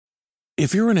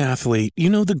If you're an athlete, you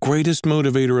know the greatest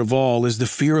motivator of all is the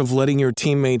fear of letting your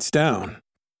teammates down.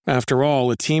 After all,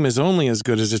 a team is only as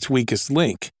good as its weakest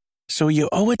link. So you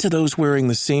owe it to those wearing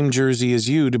the same jersey as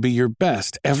you to be your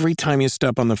best every time you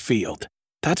step on the field.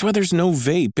 That's why there's no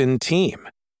vape in team.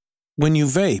 When you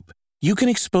vape, you can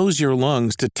expose your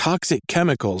lungs to toxic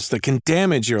chemicals that can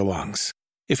damage your lungs.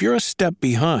 If you're a step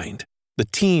behind, the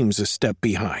team's a step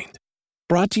behind.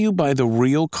 Brought to you by The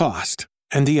Real Cost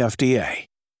and the FDA.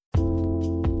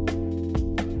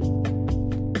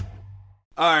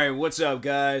 Alright, what's up,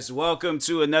 guys? Welcome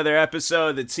to another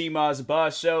episode of the T-Moz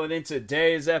Boss Show, and in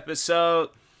today's episode,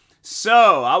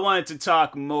 I wanted to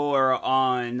talk more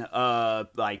on,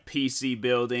 like, PC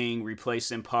building,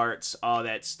 replacing parts, all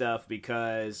that stuff,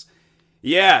 because,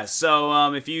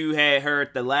 if you had heard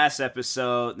the last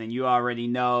episode, then you already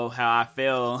know how I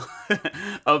feel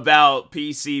about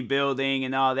PC building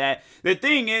and all that. The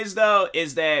thing is, though,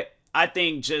 is that I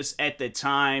think just at the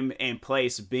time and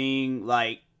place being,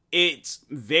 like, it's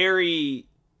very,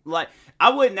 like,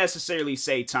 I wouldn't necessarily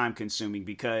say time consuming,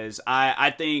 because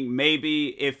I think maybe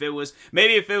if it was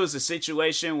a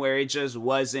situation where it just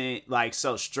wasn't like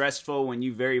so stressful when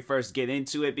you very first get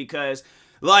into it, because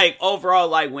like overall,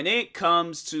 like when it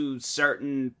comes to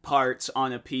certain parts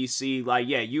on a PC, like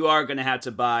you are gonna have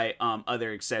to buy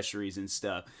other accessories and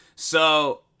stuff.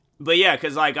 So but yeah,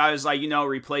 because like I was like,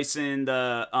 replacing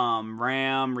the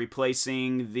RAM,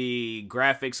 replacing the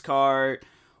graphics card.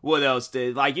 What else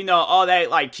did, like, all that,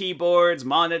 like, keyboards,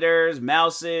 monitors,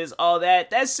 mouses, all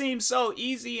that seems so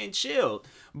easy and chilled.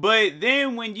 But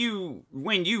then when you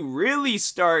really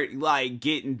start, like,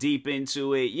 getting deep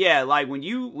into it, like, when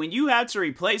you have to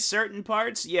replace certain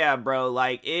parts, bro,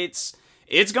 like, it's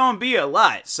gonna be a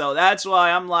lot. So that's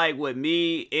why I'm like, with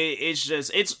me,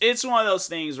 it's one of those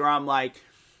things where I'm like,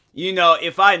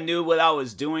 if I knew what I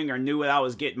was doing or knew what I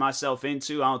was getting myself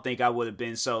into, I don't think I would have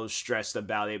been so stressed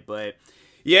about it. But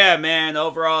yeah, man,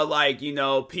 overall, like,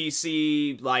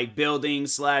 PC, like, building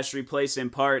 / replacing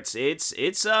parts, it's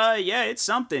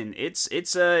something. It's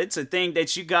a thing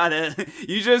that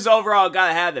you just overall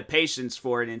gotta have the patience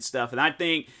for it and stuff. And I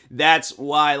think that's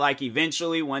why, like,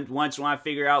 eventually, once I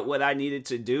figure out what I needed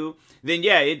to do, then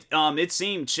it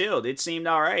seemed chilled. It seemed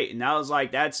alright. And I was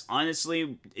like, that's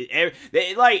honestly,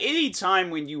 like, any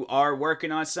time when you are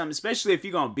working on something, especially if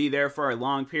you're gonna be there for a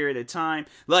long period of time,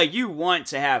 like, you want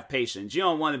to have patience. You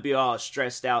don't want to be all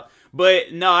stressed out.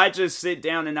 But no, I just sit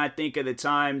down and I think of the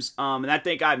times, and I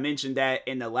think I mentioned that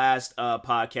in the last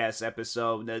podcast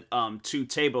episode, the 2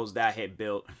 tables that I had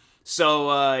built. So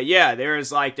I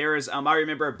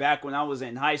remember back when I was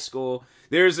in high school,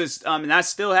 there's this, and I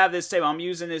still have this table. I'm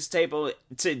using this table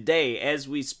today as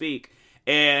we speak.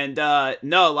 And,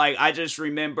 I just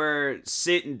remember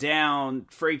sitting down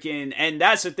freaking, and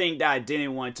that's the thing that I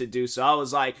didn't want to do. So I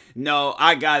was like, no,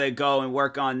 I gotta go and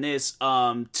work on this,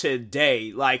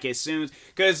 today. Like, as soon as,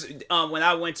 cause, when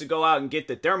I went to go out and get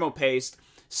the thermal paste,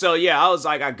 so I was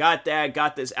like, I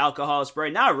got this alcohol spray.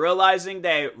 Not realizing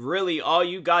that really all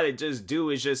you gotta just do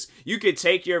is you could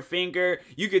take your finger,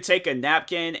 you could take a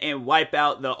napkin and wipe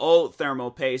out the old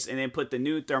thermal paste and then put the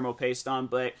new thermal paste on.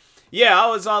 But I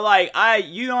was all like,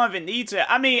 you don't even need to.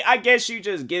 I mean, I guess you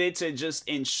just get it to just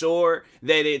ensure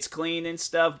that it's clean and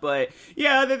stuff. But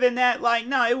other than that, like,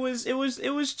 no, it was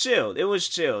chilled. It was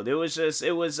chilled. It was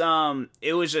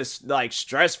just like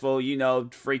stressful,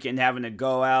 freaking having to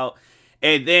go out.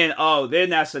 And then,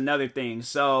 then that's another thing.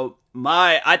 So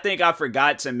I think I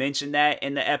forgot to mention that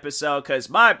in the episode, because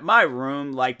my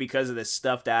room, like, because of the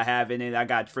stuff that I have in it, I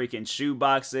got freaking shoe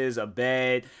boxes, a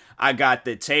bed, I got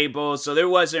the table, so there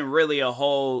wasn't really a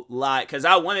whole lot, because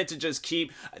I wanted to just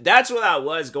that's what I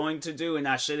was going to do, and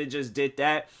I should have just did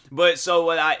that. But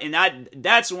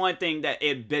that's one thing,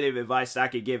 a bit of advice that I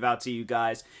could give out to you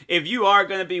guys. If you are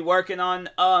going to be working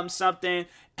on something,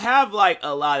 have like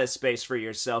a lot of space for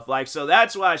yourself. Like, so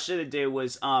that's what I should have did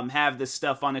was have the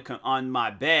stuff on my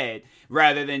bed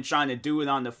rather than trying to do it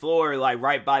on the floor, like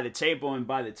right by the table. And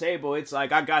by the table, it's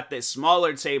like I got this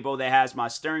smaller table that has my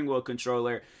steering wheel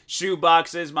controller, shoe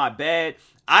boxes, my bed.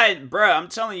 I'm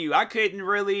telling you, I couldn't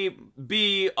really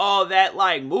be all that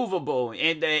like movable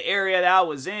in the area that I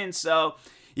was in. So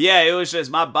it was just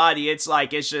my body. It's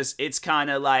kind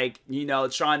of like,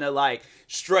 trying to like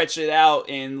stretch it out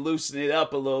and loosen it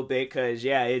up a little bit, because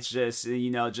it's just,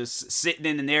 just sitting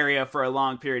in an area for a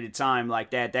long period of time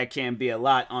like that can be a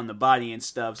lot on the body and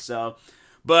stuff. So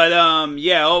but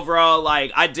overall,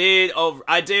 like, I did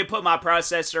put my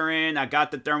processor in, I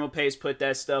got the thermal paste, put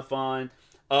that stuff on.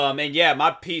 And yeah,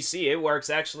 my PC, it works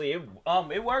actually.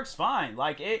 It works fine.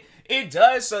 Like it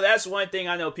does. So that's one thing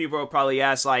I know people will probably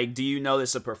ask, like, do you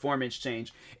notice a performance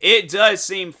change? It does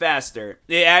seem faster.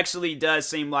 It actually does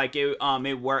seem like it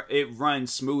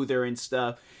runs smoother and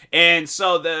stuff. And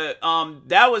so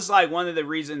that was like one of the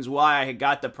reasons why I had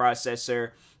got the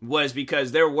processor, was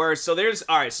because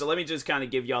alright, so let me just kind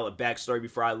of give y'all a backstory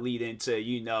before I lead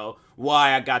into,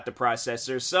 why I got the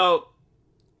processor. So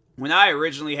when I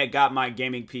originally had got my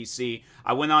gaming PC,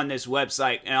 I went on this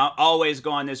website, and I always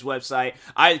go on this website.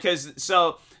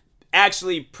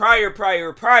 Actually,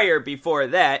 prior before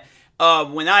that,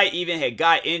 when I even had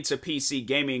got into PC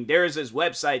gaming, there was this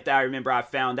website that I remember I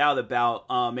found out about,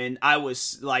 and I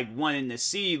was like wanting to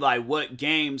see like what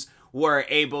games were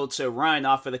able to run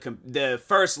off of the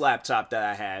first laptop that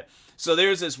I had. So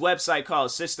there's this website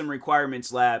called System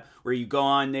Requirements Lab where you go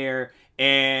on there.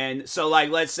 And so,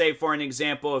 like, let's say, for an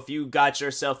example, if you got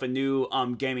yourself a new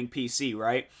gaming PC,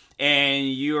 right?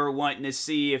 And you're wanting to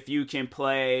see if you can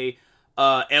play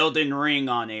Elden Ring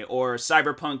on it or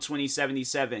Cyberpunk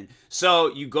 2077.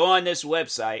 So you go on this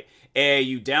website and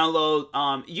you download,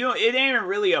 it ain't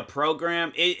really a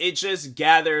program. It just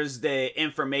gathers the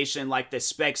information, like the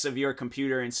specs of your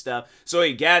computer and stuff. So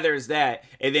it gathers that,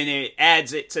 and then it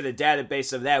adds it to the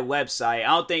database of that website.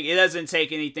 It doesn't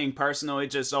take anything personal. It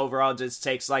just overall just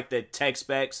takes like the tech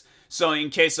specs. So in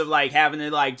case of like having to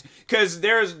like, cause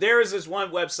there's this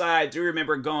one website I do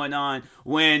remember going on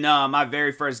when I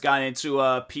very first got into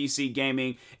PC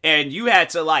gaming, and you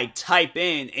had to like type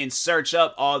in and search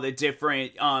up all the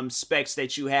different specs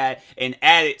that you had and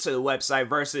add it to the website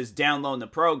versus downloading the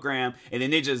program, and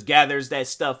then it just gathers that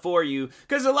stuff for you.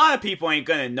 Cause a lot of people ain't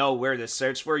gonna know where to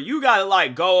search for. You gotta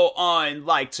like go on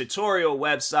like tutorial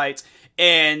websites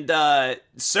and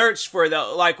search for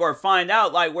or find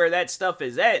out like where that stuff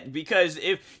is at, because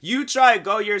if you try to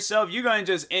go yourself, you're gonna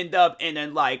just end up in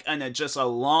just a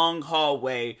long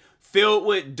hallway filled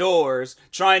with doors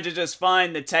trying to just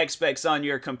find the tech specs on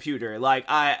your computer. Like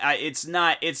it's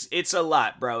a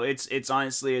lot, bro. It's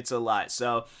honestly, it's a lot.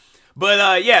 So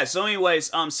so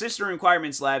anyways, System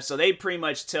Requirements Lab, so they pretty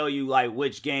much tell you like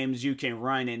which games you can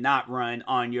run and not run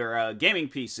on your gaming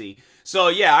PC. So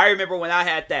yeah, I remember when I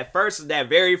had that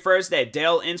very first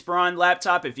Dell Inspiron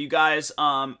laptop. If you guys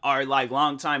are like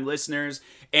longtime listeners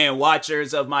and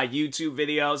watchers of my YouTube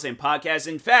videos and podcasts,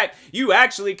 in fact, you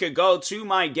actually could go to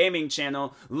my gaming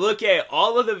channel, look at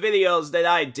all of the videos that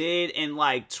I did in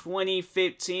like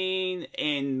 2015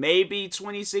 and maybe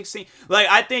 2016. Like,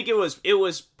 I think it was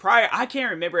prior. I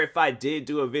can't remember if I did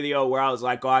do a video where I was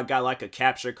like, oh, I got like a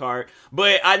capture card,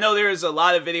 but I know there's a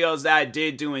lot of videos that I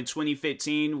did do in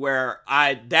 2015 where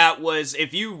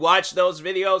if you watch those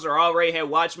videos or already had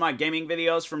watched my gaming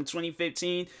videos from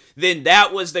 2015, then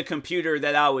that was the computer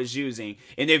that I was using.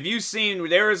 And if you've seen,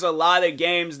 there was a lot of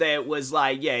games that was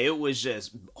like, yeah, it was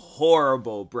just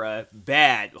horrible, bruh.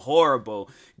 Bad, horrible.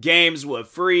 Games would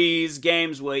freeze,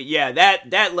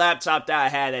 that laptop that I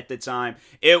had at the time,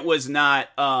 it wasn't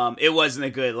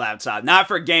a good laptop. Not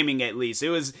for gaming, at least. It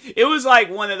was like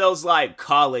one of those like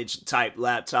college type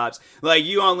laptops. Like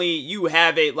you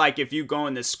have it like if you go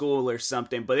into school or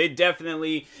something, but it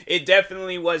definitely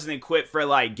wasn't equipped for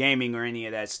like gaming or any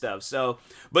of that stuff. So,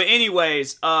 but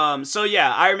anyways,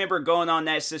 I remember going on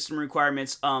that System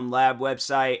Requirements Lab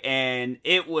website, and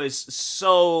it was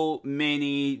so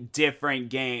many different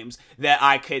games that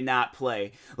I could not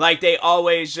play. Like, it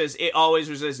always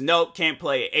was just, nope, can't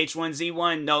play it.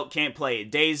 H1Z1, nope, can't play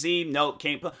it. DayZ, nope,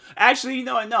 can't play. Actually,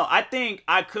 no, I think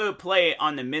I could play it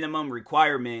on the minimum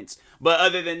requirements. But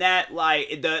other than that,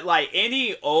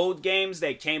 any old games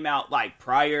that came out like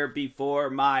prior before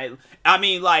I'm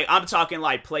talking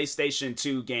like PlayStation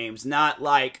 2 games, not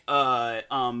like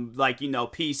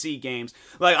PC games.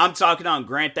 Like, I'm talking on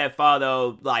Grand Theft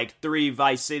Auto, like 3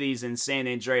 Vice Cities and San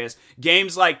Andreas.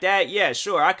 Games like that, yeah,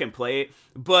 sure, I can play it.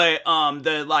 But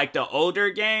the older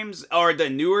games or the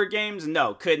newer games,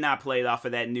 no, could not play it off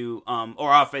of that new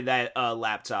or off of that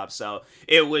laptop. So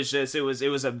it was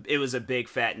a big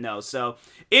fat no. So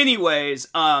anyways,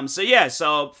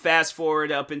 so fast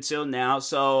forward up until now.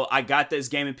 So I got this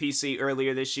gaming PC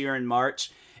earlier this year in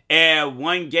March. And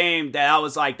one game that I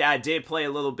was like, that I did play a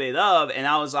little bit of, and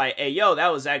I was like, hey, yo,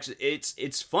 that was actually,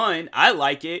 it's fun, I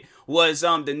like it, was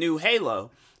the new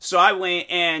Halo. So I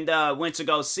went to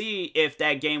go see if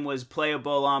that game was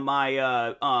playable on my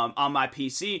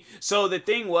PC. So the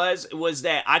thing was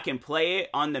that I can play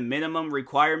it on the minimum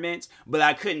requirements, but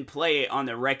I couldn't play it on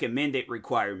the recommended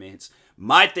requirements.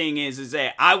 My thing is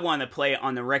that I want to play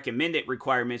on the recommended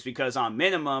requirements, because on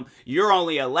minimum, you're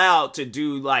only allowed to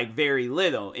do like very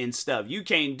little and stuff. You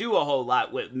can't do a whole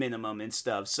lot with minimum and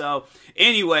stuff. So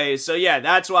anyway, so yeah,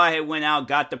 that's why I went out,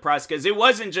 got the process, because it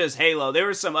wasn't just Halo. There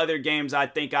were some other games I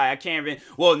think I can't even,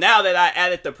 well, now that I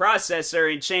added the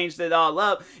processor and changed it all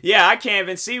up, yeah, I can't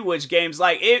even see which games.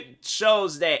 Like, it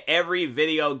shows that every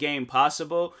video game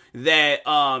possible that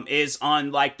is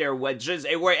on like their where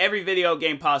every video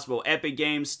game possible, Epic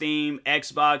Games, Steam,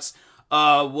 Xbox,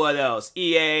 what else?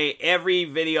 EA, every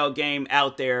video game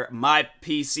out there, my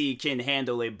PC can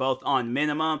handle it both on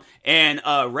minimum and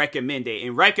recommended.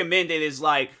 And recommended is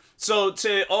like, so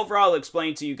to overall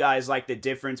explain to you guys like the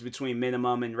difference between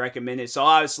minimum and recommended. So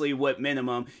obviously with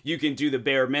minimum, you can do the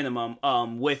bare minimum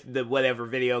with the whatever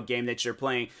video game that you're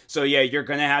playing. So yeah, you're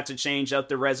going to have to change up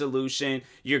the resolution.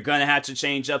 You're going to have to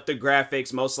change up the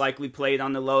graphics, most likely played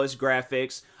on the lowest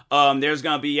graphics. There's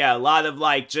going to be, a lot of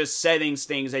like just settings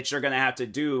things that you're going to have to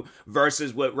do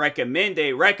versus what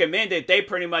recommended. Recommended, they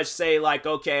pretty much say like,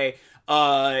 okay,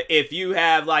 if you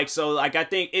have like, so like, I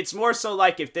think it's more so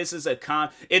like if this is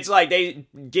it's like they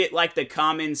get like the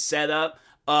common setup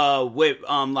with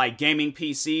like gaming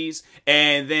PCs,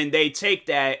 and then they take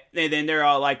that and then they're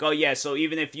all like, oh yeah, so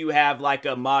even if you have like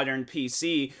a modern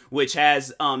PC which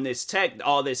has all this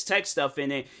tech stuff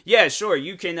in it, yeah, sure,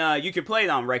 you can play it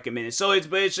on recommended. So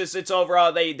it's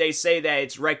overall they say that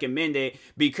it's recommended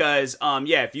because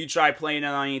yeah, if you try playing it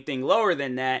on anything lower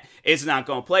than that, it's not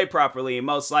gonna play properly, and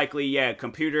most likely, yeah,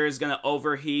 computer is gonna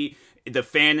overheat, the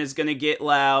fan is gonna get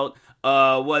loud.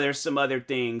 What are some other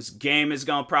things? Game is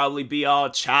gonna probably be all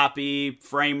choppy.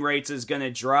 Frame rates is gonna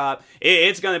drop.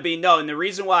 It's gonna be and the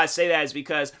reason why I say that is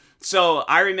because, so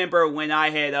I remember when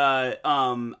I had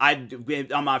on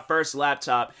my first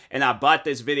laptop, and I bought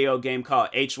this video game called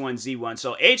H1Z1.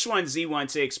 So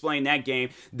H1Z1, to explain that game,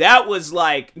 that was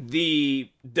like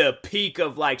the peak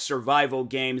of like survival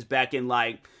games back in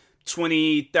like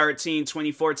 2013,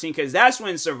 2014, because that's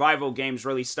when survival games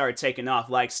really started taking off,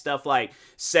 like stuff like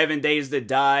 7 Days to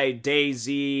Die,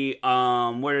 DayZ,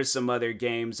 what are some other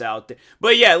games out there?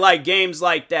 But yeah, like games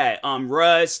like that,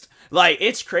 Rust. Like,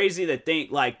 it's crazy to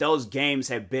think, like, those games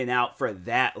have been out for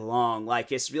that long.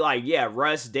 Like, it's like, yeah,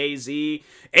 Rust, DayZ.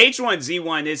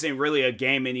 H1Z1 isn't really a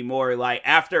game anymore. Like,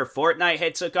 after Fortnite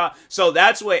had took off. So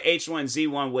that's what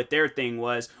H1Z1, what their thing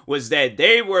was that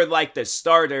they were, like, the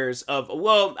starters of,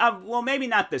 well, maybe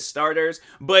not the starters,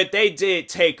 but they did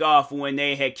take off when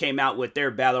they had came out with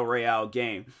their Battle Royale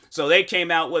game. So they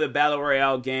came out with a Battle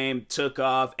Royale game, took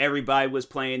off, everybody was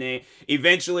playing it.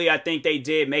 Eventually, I think they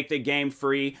did make the game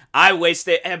free. I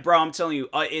wasted, and bro, I'm telling you,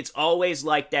 it's always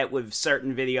like that with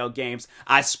certain video games.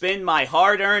 I spend my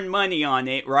hard-earned money on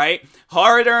it, right?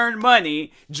 Hard-earned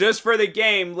money just for the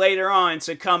game later on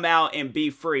to come out and be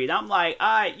free. And I'm like,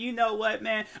 all right, you know what,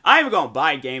 man? I ain't even gonna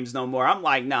buy games no more. I'm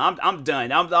like, no, I'm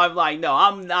done. I'm like, no,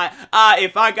 I'm not.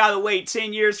 If I gotta wait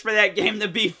 10 years for that game to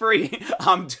be free,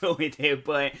 I'm doing it.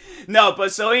 But no,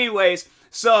 but so anyways,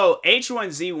 so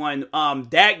H1Z1,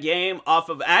 that game off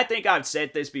of, I think I've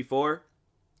said this before,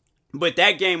 but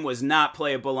that game was not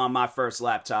playable on my first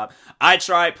laptop. I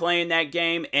tried playing that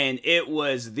game and it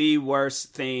was the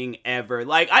worst thing ever.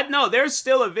 Like, I know there's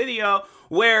still a video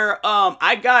where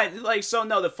I got like, so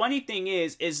no, the funny thing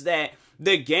is that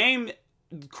the game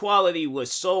quality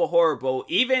was so horrible,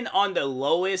 even on the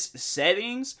lowest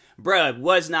settings, bruh,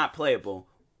 was not playable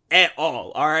at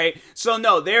all. Alright, so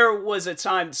no, there was a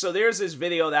time, so there's this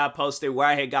video that I posted where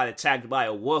I had got attacked by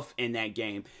a wolf in that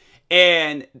game.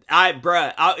 And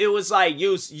it was like,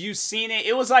 you seen it?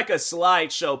 It was like a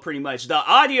slideshow pretty much. The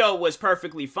audio was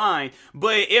perfectly fine,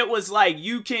 but it was like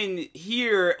you can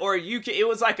hear, it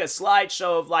was like a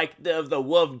slideshow of like the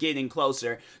wolf getting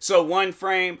closer. So one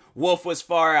frame, wolf was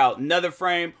far out. Another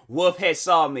frame, wolf had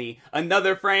saw me.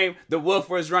 Another frame, the wolf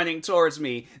was running towards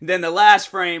me. Then the last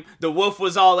frame, the wolf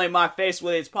was all in my face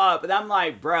with its paw. But I'm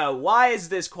like, bro, why is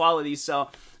this quality so...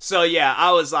 So yeah,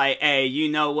 I was like, hey, you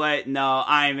know what? No,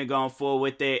 I ain't even going fool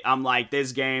with it. I'm like,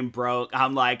 this game broke.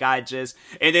 I'm like, and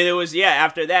then it was, yeah,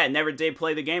 after that, never did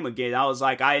play the game again. I was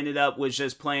like, I ended up with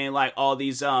just playing like all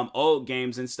these old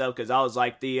games and stuff, because I was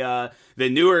like, the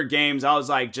newer games, I was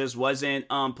like, just wasn't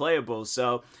playable.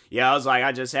 So yeah, I was like,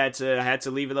 I just had to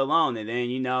leave it alone. And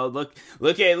then, you know,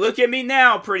 look at me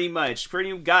now, pretty much.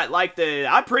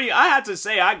 I had to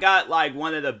say I got like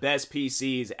one of the best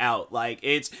PCs out. Like,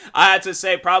 I had to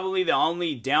say probably the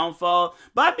only downfall.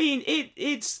 But I mean,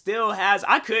 it still has.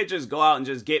 I could just go out and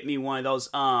just get me one of those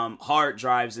hard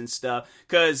drives and stuff,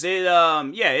 cause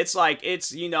it's like,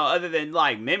 it's, you know, other than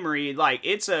like memory, like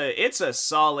it's a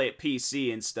solid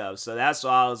PC and stuff. So that's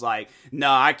why I was like, no,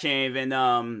 I can't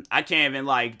even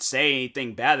like say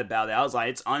anything bad about it. I was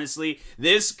like, it's honestly,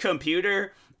 this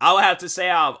computer, I would have to say,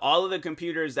 out of all of the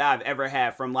computers that I've ever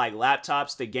had, from like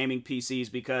laptops to gaming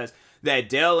PCs, because that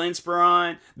Dell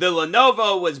Inspiron, the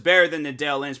Lenovo was better than the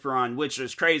Dell Inspiron, which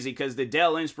was crazy, because the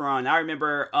Dell Inspiron, I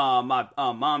remember my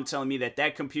mom telling me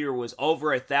that computer was over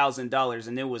 $1,000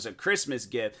 and it was a Christmas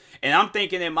gift. And I'm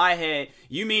thinking in my head,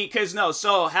 you mean, because no,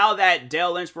 so how that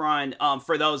Dell Inspiron,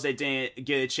 for those that didn't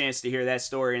get a chance to hear that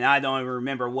story, and I don't even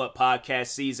remember what podcast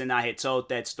season I had told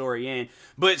that story in,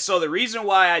 but so the reason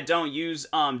why I don't use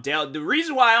Dell, the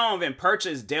reason why I don't even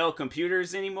purchase Dell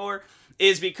computers anymore,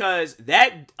 is because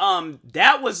that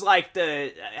was like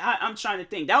I'm trying to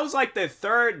think, that was like the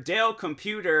third Dell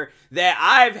computer that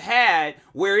I've had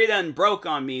where it done broke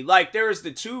on me. Like, there was the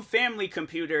two family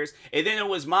computers, and then it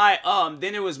was my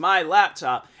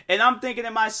laptop. And I'm thinking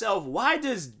to myself, why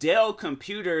does Dell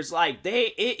computers, like,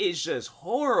 it is just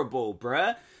horrible,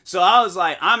 bruh. So I was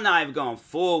like, I'm not even going to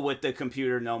fool with the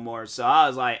computer no more. So I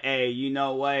was like, hey, you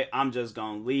know what? I'm just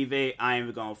going to leave it. I ain't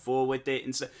even going to fool with it.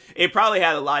 And so it probably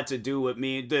had a lot to do with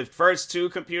me. The first two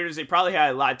computers, it probably had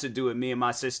a lot to do with me and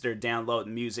my sister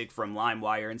downloading music from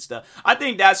LimeWire and stuff. I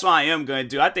think that's what I am going to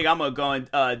do. I think I'm going to go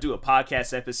and do a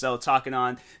podcast episode talking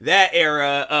on that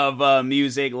era of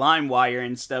music, LimeWire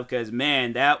and stuff. Because,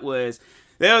 man, that was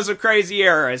a crazy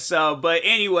era. So, but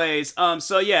anyways,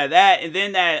 so yeah, that, and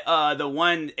then that,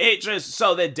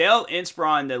 the Dell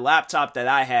Inspiron, the laptop that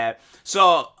I had,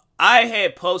 so I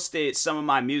had posted some of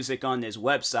my music on this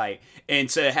website, and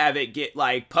to have it get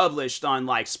like published on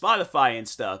like Spotify and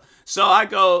stuff. So I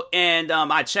go and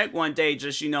I check one day,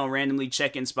 just, you know, randomly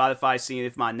checking Spotify, seeing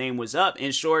if my name was up,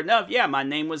 and sure enough, yeah, my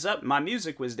name was up, my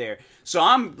music was there. So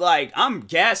I'm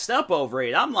gassed up over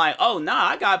it. I'm like, oh nah,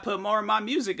 I gotta put more of my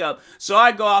music up. So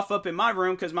I go off up in my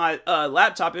room, because my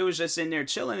laptop, it was just in there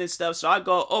chilling and stuff. So I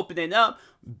go open it up.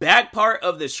 Back part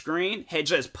of the screen had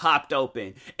just popped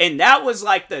open, and that was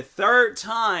like the third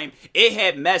time it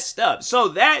had messed up. So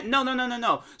that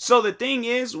no. So the thing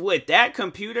is, with that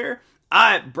computer,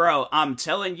 I'm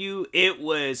telling you, it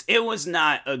was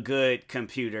not a good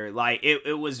computer. Like,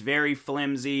 it was very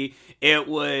flimsy. It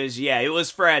was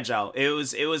fragile. It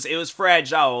was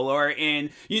fragile, or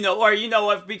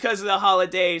what, because of the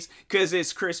holidays, because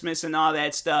it's Christmas and all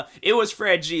that stuff, it was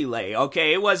fragile,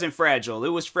 okay? It wasn't fragile, it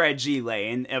was fragile,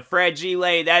 and a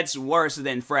fragile, that's worse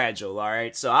than fragile,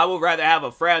 alright? So I would rather have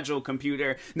a fragile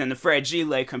computer than a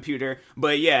fragile computer,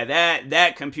 but yeah,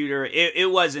 that computer, it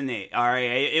wasn't it,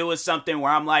 alright? It was something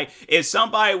where I'm like, if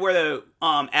somebody were to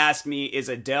ask me, is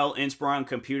a Dell Inspiron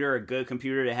computer a good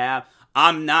computer to have,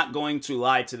 I'm not going to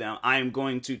lie to them. I am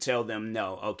going to tell them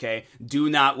no, okay? Do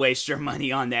not waste your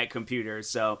money on that computer.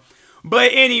 So,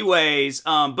 but anyways,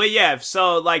 but yeah,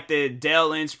 so like the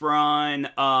Dell Inspiron,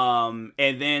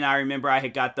 and then I remember I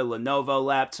had got the Lenovo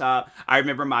laptop. I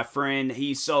remember my friend,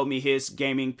 he sold me his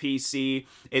gaming PC,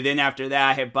 and then after that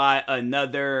I had bought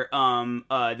another,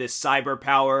 this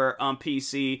CyberPower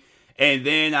PC, and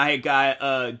then I had got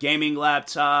a gaming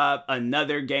laptop,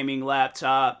 another gaming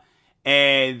laptop,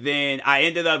 and then I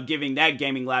ended up giving that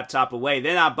gaming laptop away.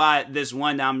 Then I bought this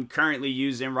one that I'm currently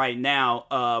using right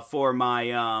now for my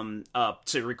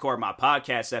to record my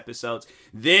podcast episodes.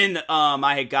 Then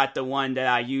I had got the one that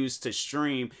I used to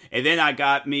stream, and then I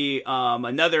got me so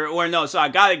I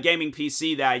got a gaming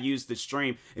PC that I used to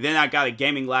stream, and then I got a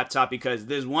gaming laptop, because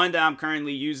there's one that I'm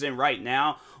currently using right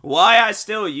now. Why I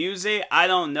still use it, I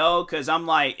don't know, because I'm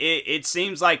like, it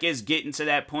seems like it's getting to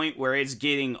that point where it's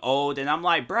getting old, and I'm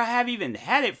like, bro, I haven't even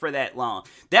had it for that long.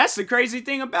 That's the crazy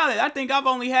thing about it. I think I've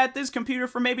only had this computer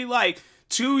for maybe like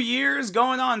 2 years,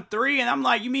 going on 3, and I'm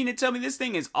like, you mean to tell me this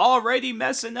thing is already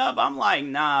messing up? I'm like,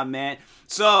 nah, man.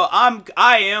 So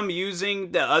I am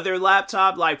using the other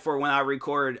laptop, like, for when I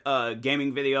record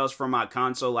gaming videos from my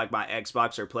console, like my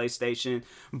Xbox or PlayStation.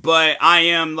 But I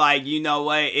am like, you know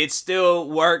what? It still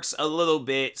works a little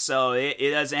bit, so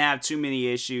it doesn't have too many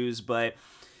issues. But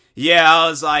yeah, I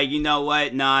was like, you know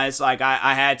what? Nah, it's like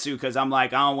I had to, because I'm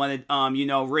like, I don't want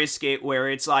to, risk it, where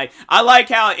it's like, I like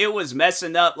how it was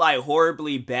messing up like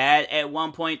horribly bad at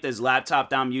one point, this laptop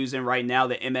that I'm using right now,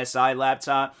 the MSI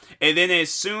laptop. And then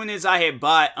as soon as I had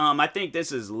bought, I think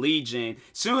this is Legion,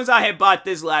 as soon as I had bought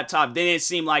this laptop, then it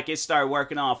seemed like it started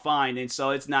working all fine, and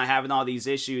so it's not having all these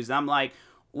issues. And I'm like,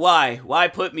 why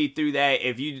put me through that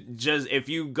if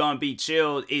you gonna be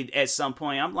chilled at some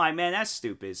point? I'm like, man, that's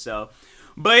stupid. So,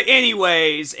 But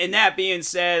anyways, and that being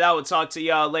said, I will talk to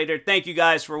y'all later. Thank you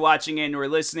guys for watching and or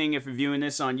listening. If you're viewing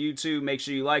this on YouTube, make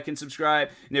sure you like and subscribe.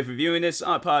 And if you're viewing this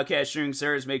on podcast streaming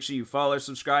service, make sure you follow or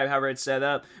subscribe, however it's set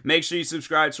up. Make sure you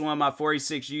subscribe to one of my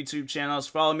 46 YouTube channels.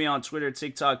 Follow me on Twitter,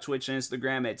 TikTok, Twitch, and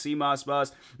Instagram at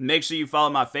TMossBoss. Make sure you follow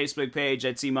my Facebook page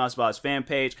at TMossBoss fan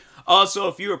page. Also,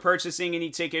 if you are purchasing any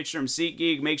tickets from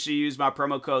SeatGeek, make sure you use my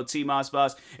promo code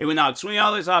TMossBoss. It will knock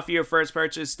 $20 off of your first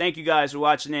purchase. Thank you guys for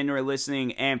watching and or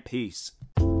listening, and peace.